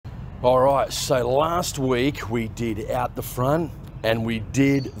All right, so last week we did out the front and we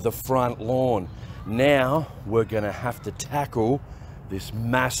did the front lawn. Now we're gonna have to tackle this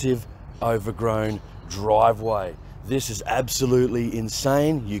massive overgrown driveway. This is absolutely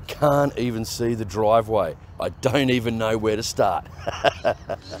insane. You can't even see the driveway. I don't even know where to start.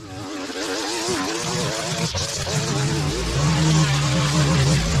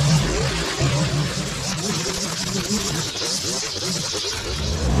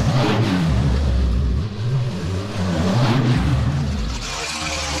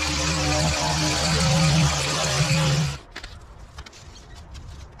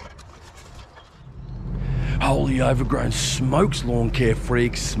 Holy overgrown smokes, lawn care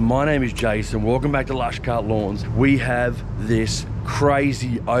freaks. My name is Jason. Welcome back to Lush Cut Lawns. We have this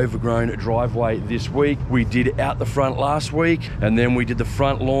crazy overgrown driveway this week. We did out the front last week, and then we did the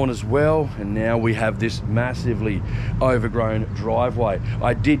front lawn as well, and now we have this massively overgrown driveway.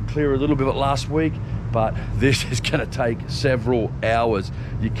 I did clear a little bit of it last week, but this is gonna take several hours.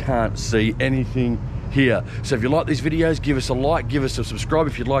 You can't see anything here. So if you like these videos, give us a like, give us a subscribe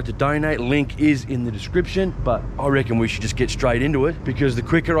if you'd like to donate. Link is in the description, but I reckon we should just get straight into it, because the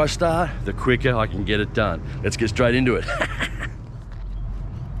quicker I start, the quicker I can get it done. Let's get straight into it.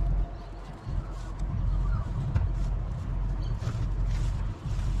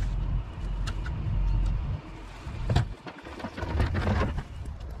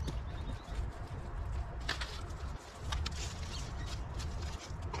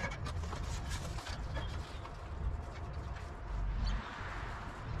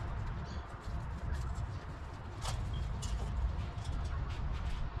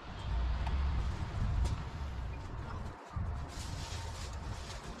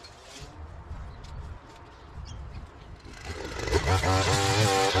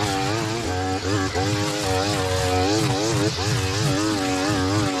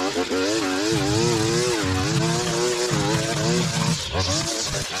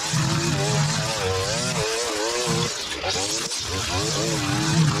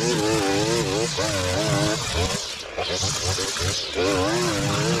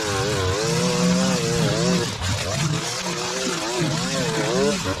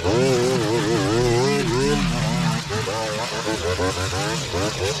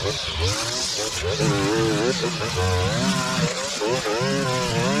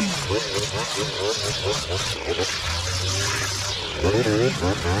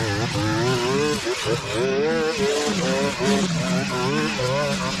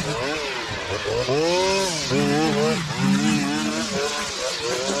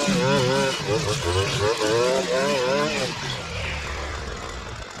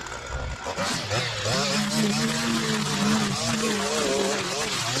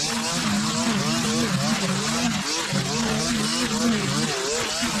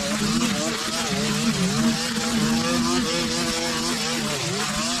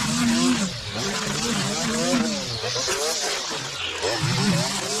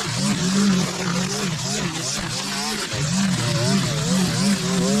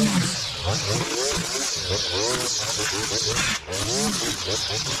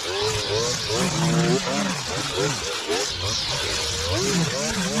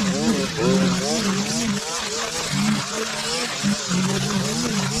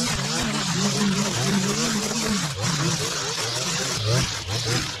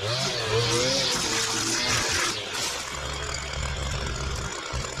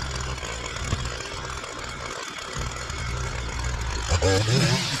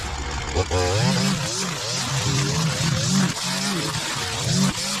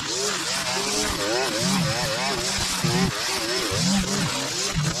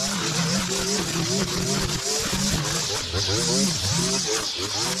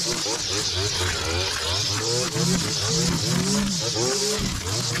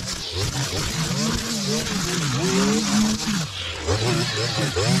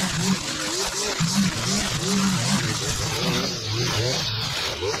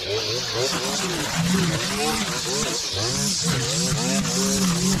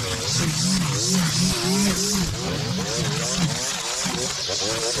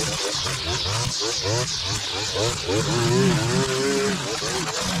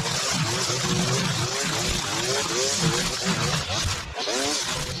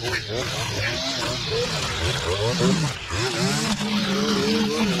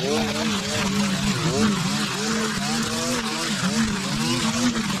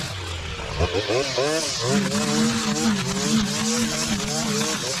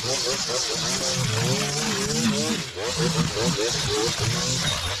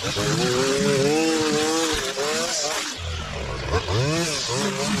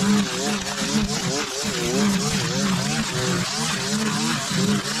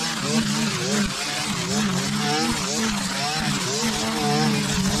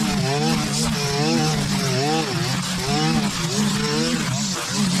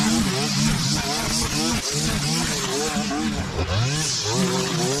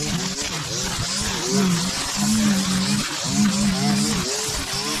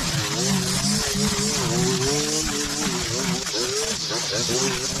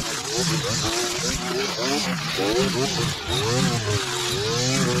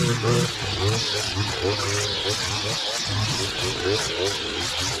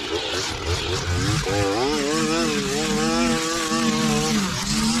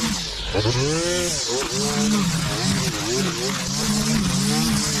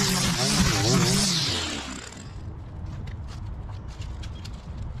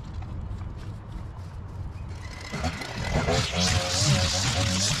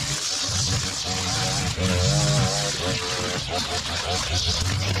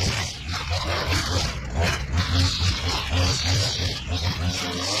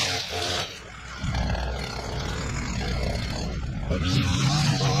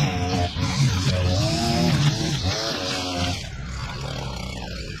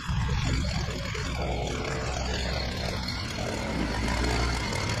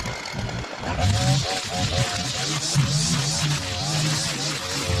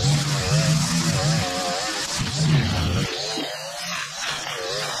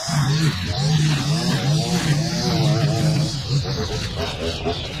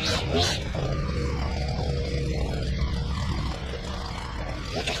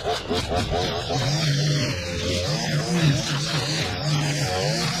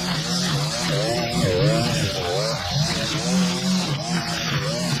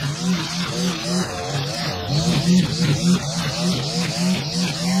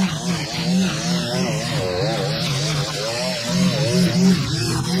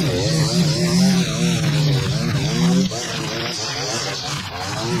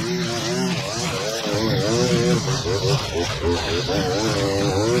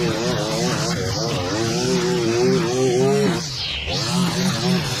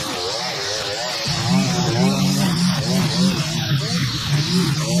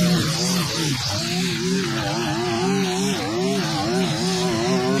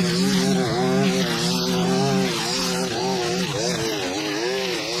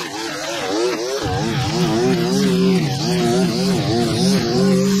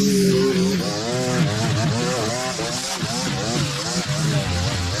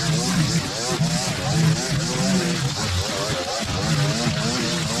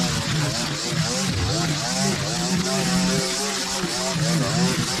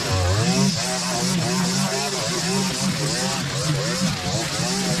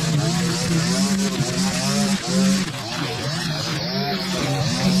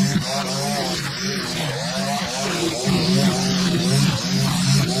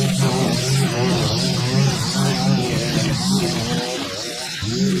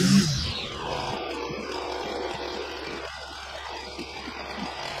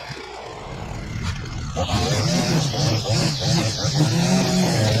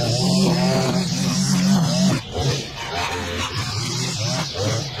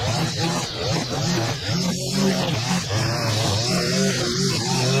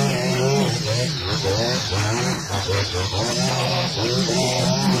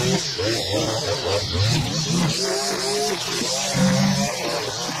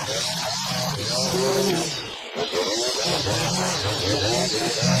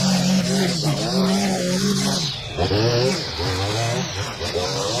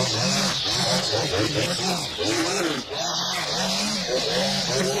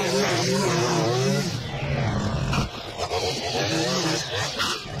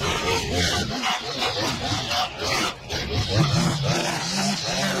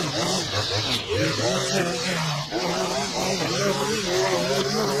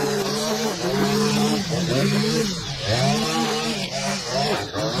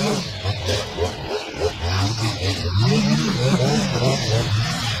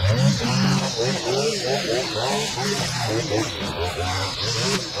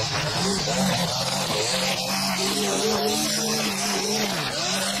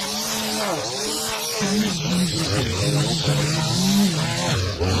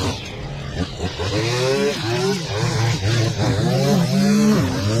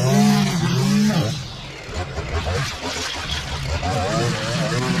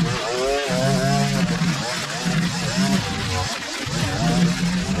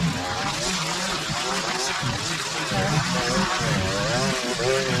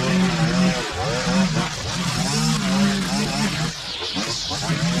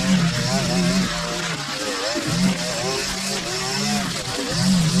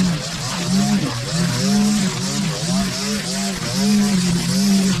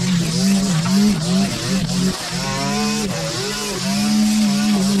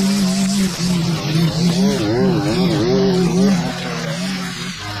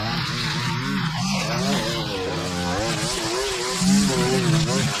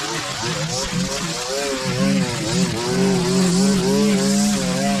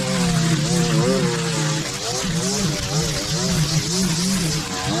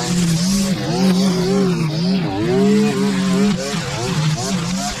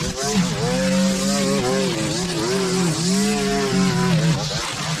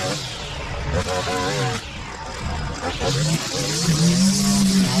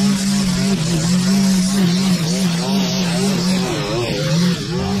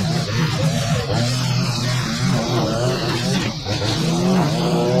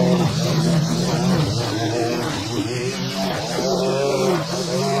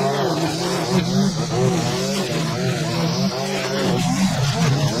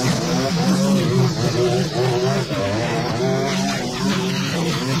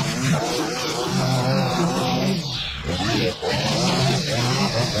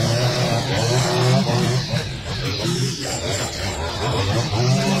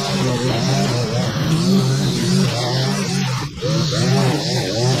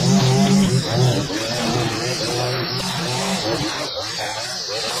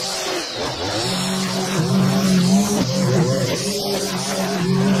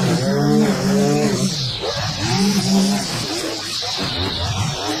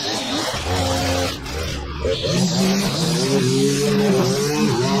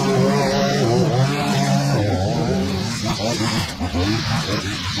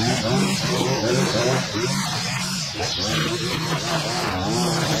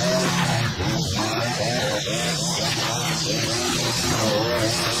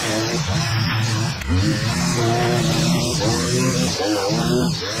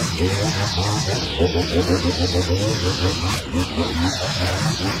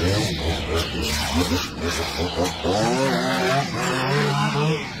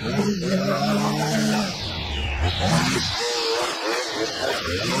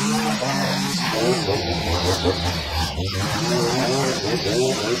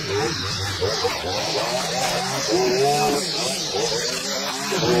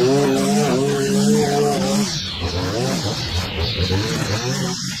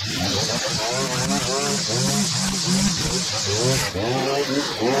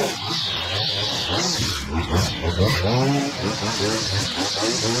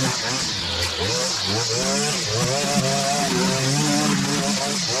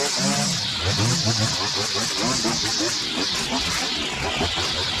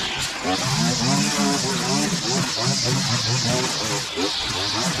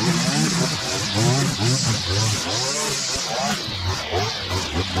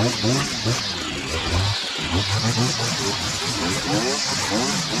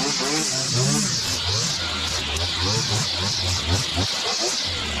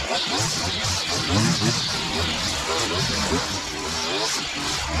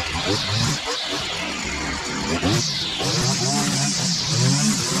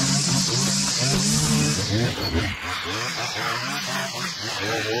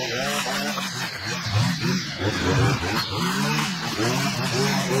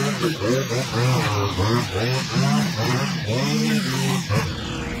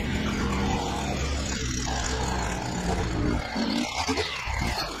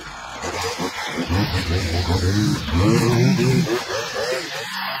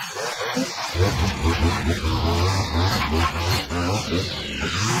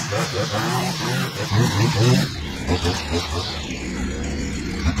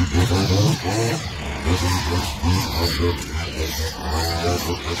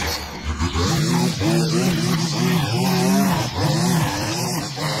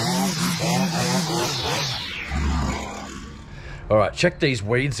 All right, check these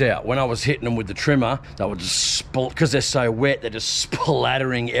weeds out. When I was hitting them with the trimmer, they were just, because they're so wet, they're just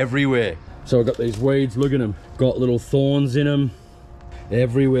splattering everywhere. So I've got these weeds, look at them. Got little thorns in them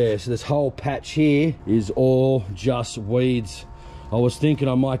everywhere. So this whole patch here is all just weeds. I was thinking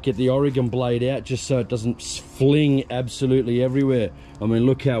I might get the Oregon blade out just so it doesn't fling absolutely everywhere. I mean,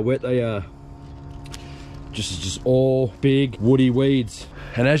 look how wet they are. Just all big woody weeds.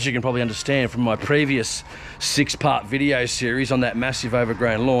 And as you can probably understand from my previous 6-part video series on that massive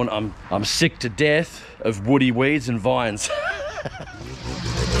overgrown lawn, I'm sick to death of woody weeds and vines.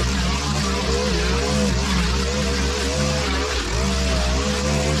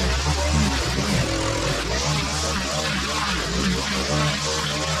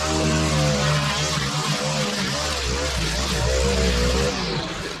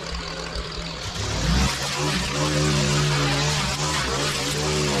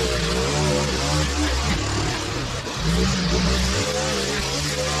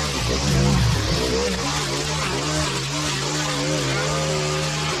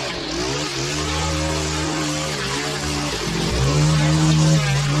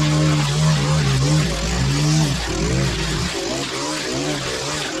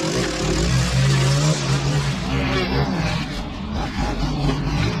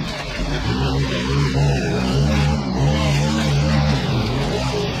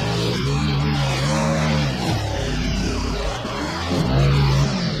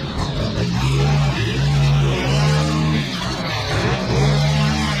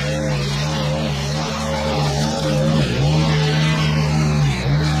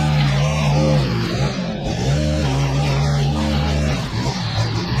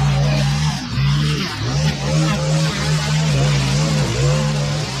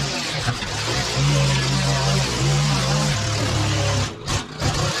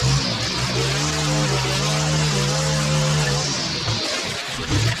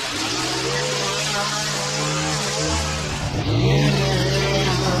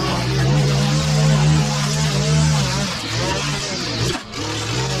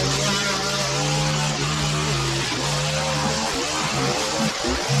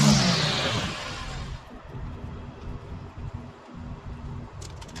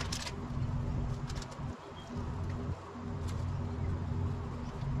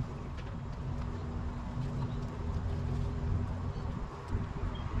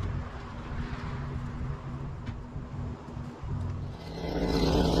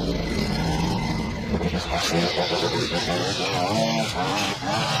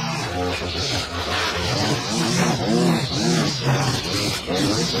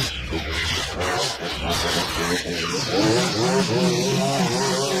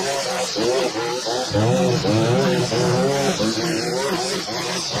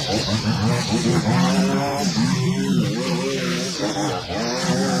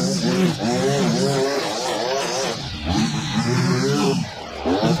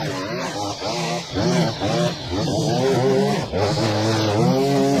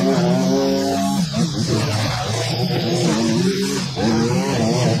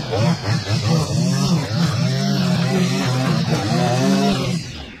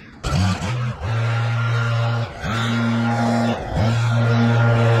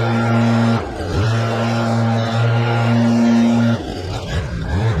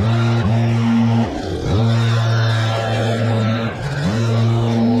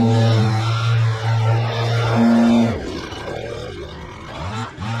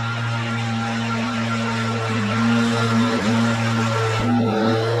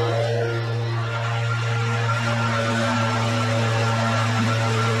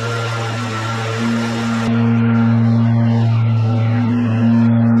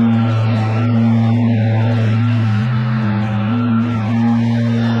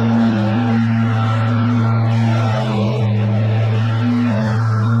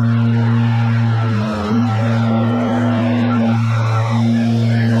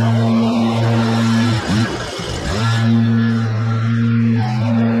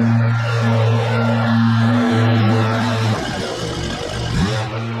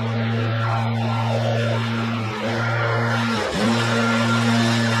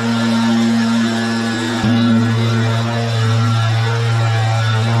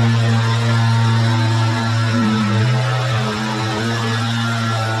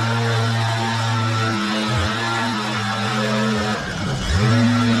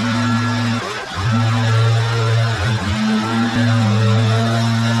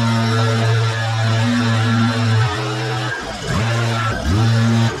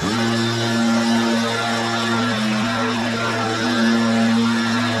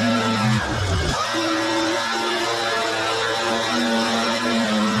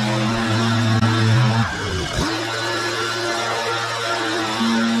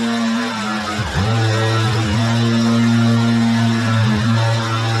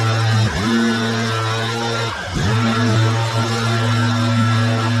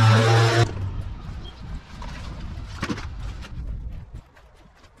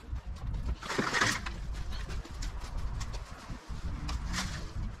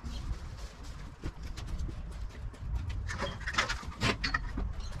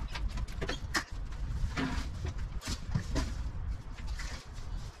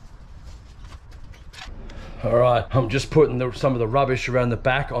 All right, I'm just putting some of the rubbish around the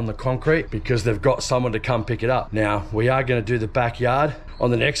back on the concrete because they've got someone to come pick it up. Now, we are gonna do the backyard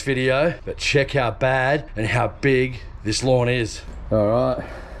on the next video, but check how bad and how big this lawn is. All right,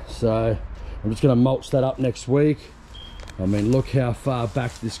 so I'm just gonna mulch that up next week. I mean, look how far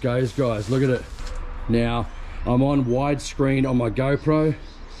back this goes, guys. Look at it. Now, I'm on widescreen on my GoPro.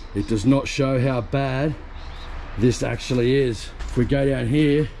 It does not show how bad this actually is. If we go down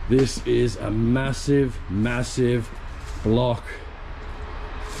here, this is a massive, massive block.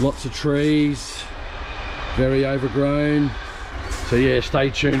 Lots of trees, very overgrown. So yeah, stay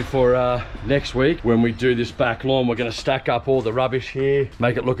tuned for next week when we do this back lawn. We're gonna stack up all the rubbish here,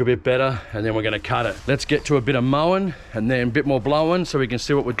 make it look a bit better, and then we're gonna cut it. Let's get to a bit of mowing and then a bit more blowing so we can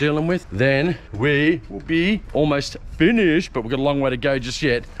see what we're dealing with. Then we will be almost finished, but we've got a long way to go just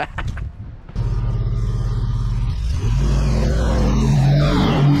yet.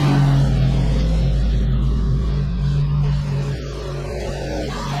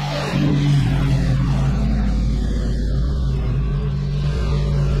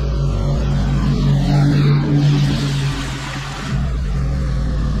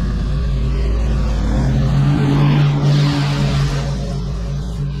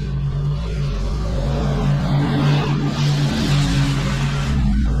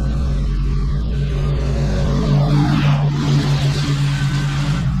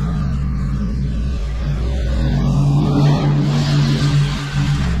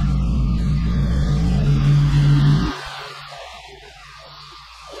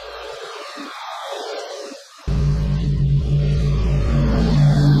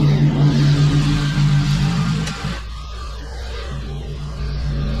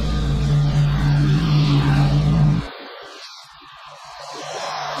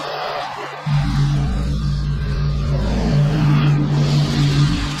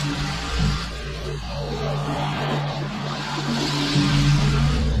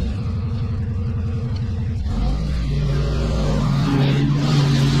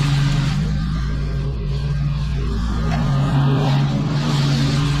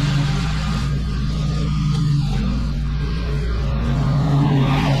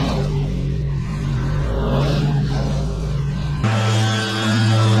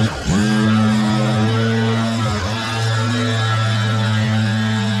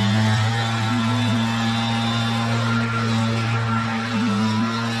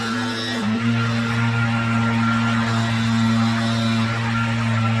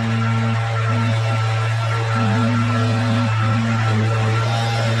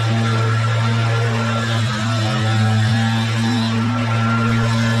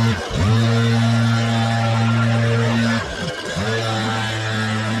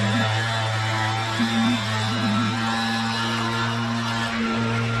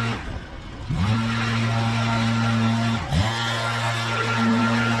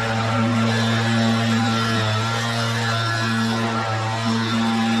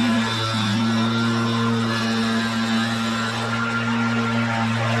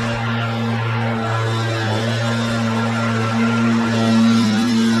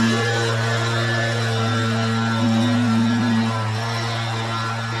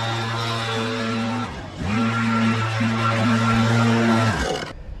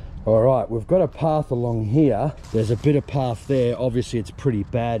 Right, we've got a path along here. There's a bit of path there. Obviously it's pretty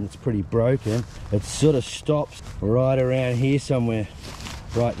bad and it's pretty broken. It sort of stops right around here somewhere,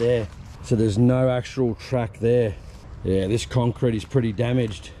 right there. So there's no actual track there. Yeah, this concrete is pretty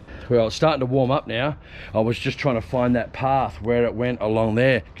damaged. Well, it's starting to warm up now. I was just trying to find that path where it went along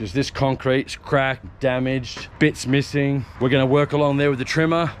there, because this concrete's cracked, damaged, bits missing. We're gonna work along there with the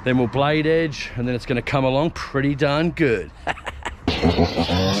trimmer, then we'll blade edge, and then it's gonna come along pretty darn good.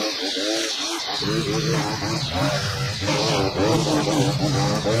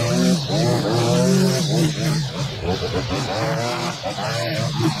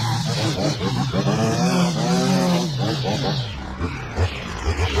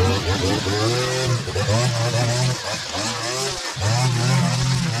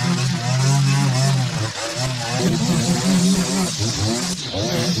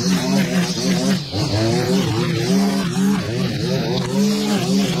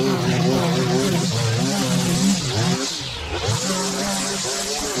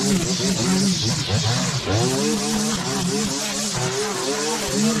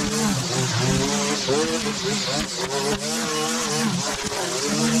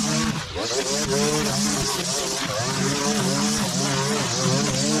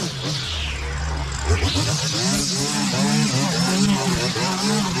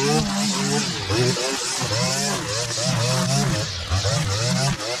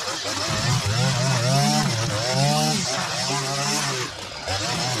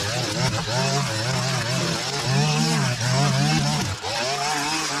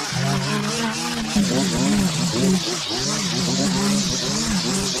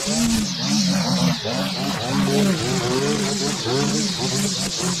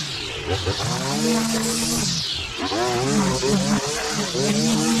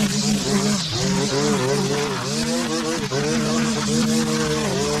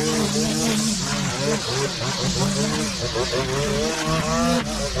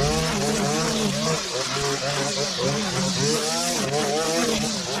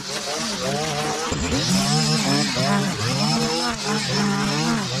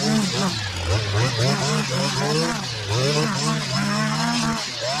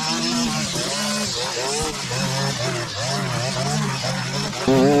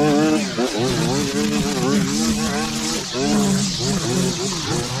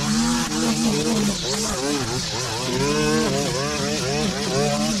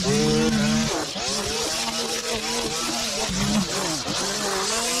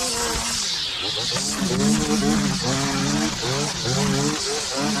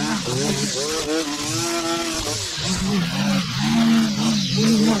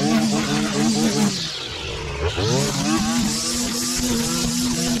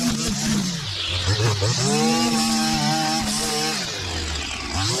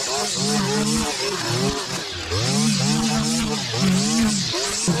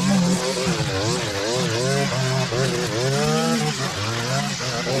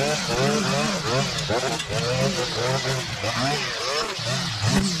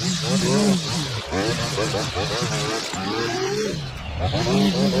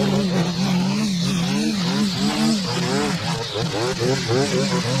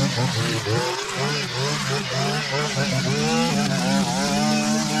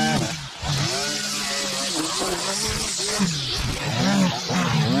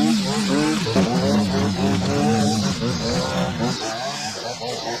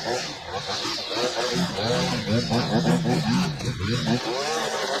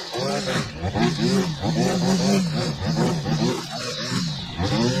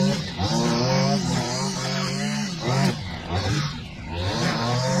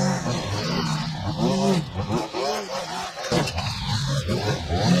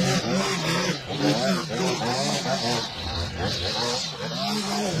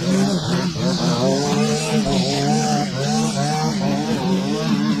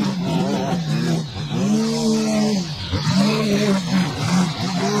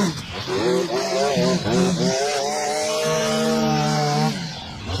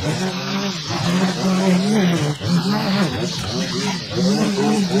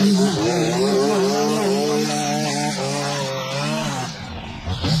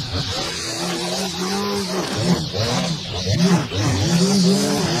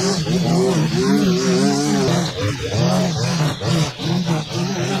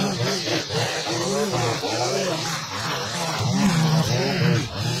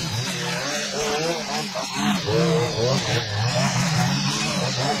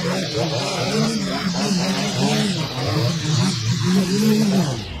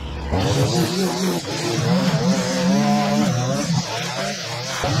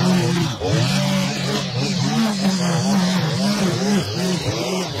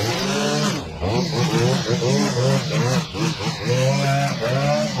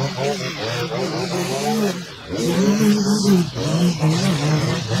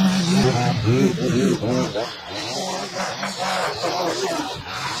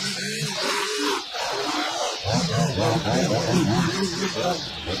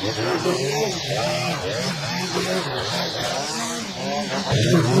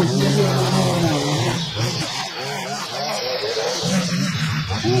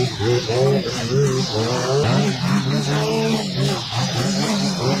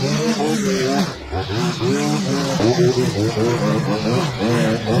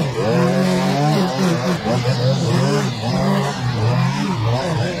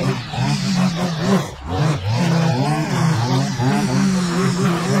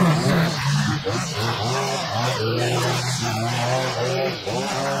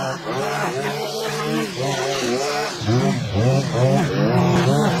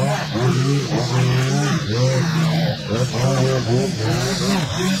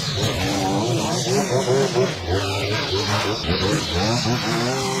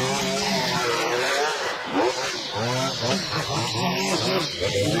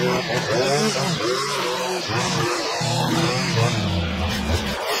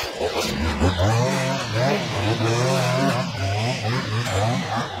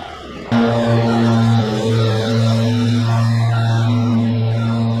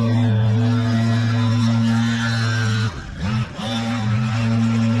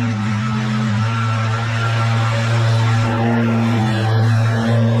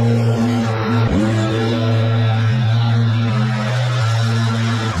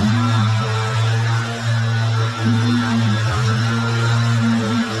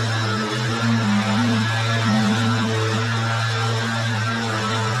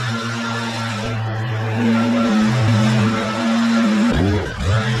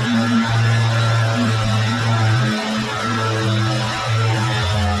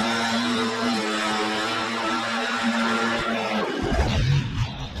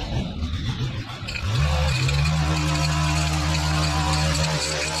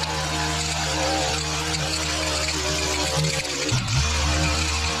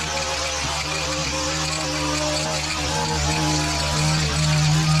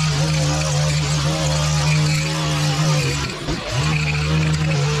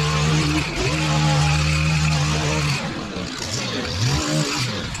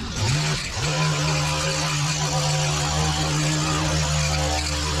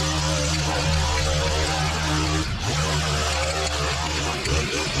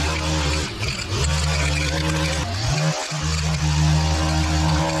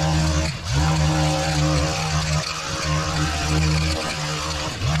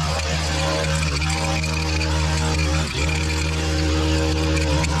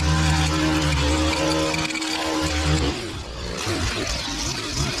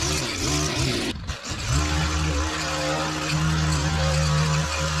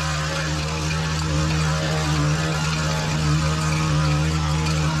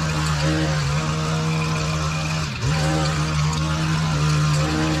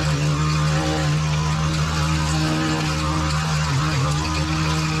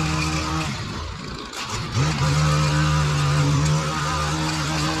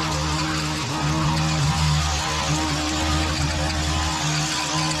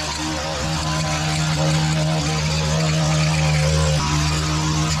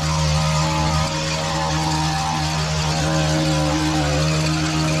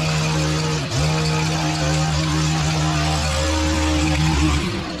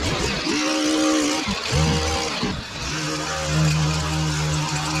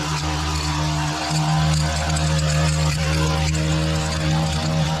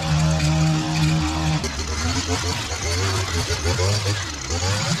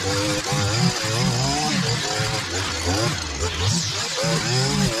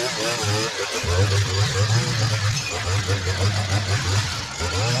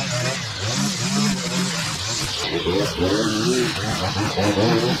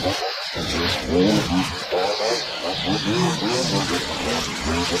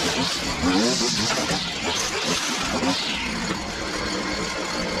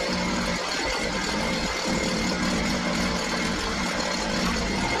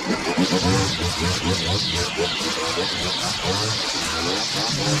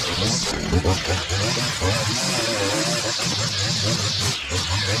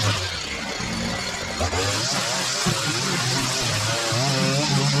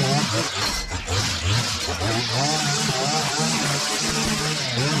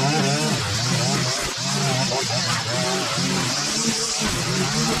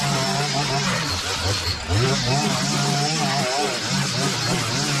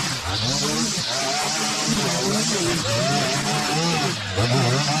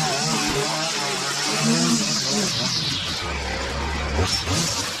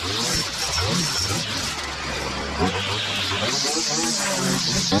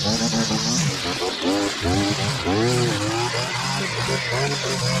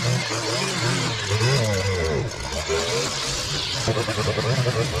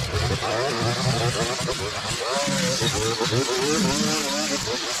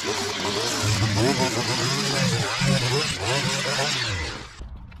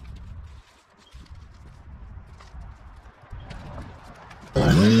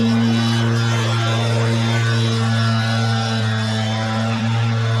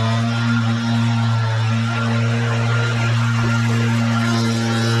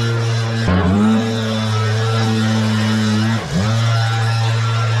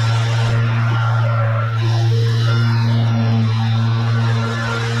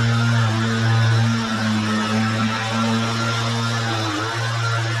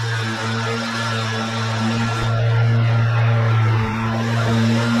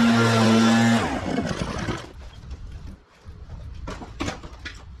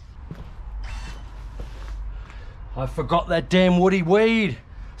 I forgot that damn woody weed.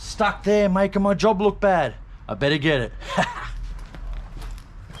 Stuck there making my job look bad. I better get it.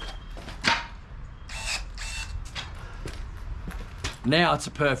 Now it's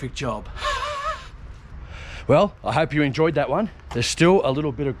a perfect job. Well, I hope you enjoyed that one. There's still a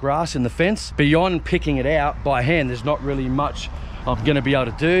little bit of grass in the fence. Beyond picking it out by hand, there's not really much I'm gonna be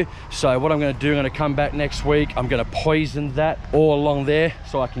able to do. So what I'm gonna do, I'm gonna come back next week. I'm gonna poison that all along there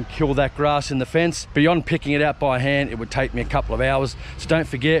so I can kill that grass in the fence. Beyond picking it out by hand, it would take me a couple of hours. So don't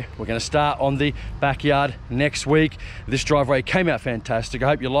forget, we're gonna start on the backyard next week. This driveway came out fantastic. I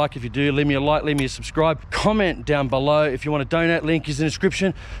hope you like. If you do, leave me a like, leave me a subscribe. Comment down below if you want to donate. Link is in the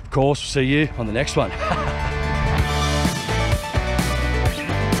description. Of course, we'll see you on the next one.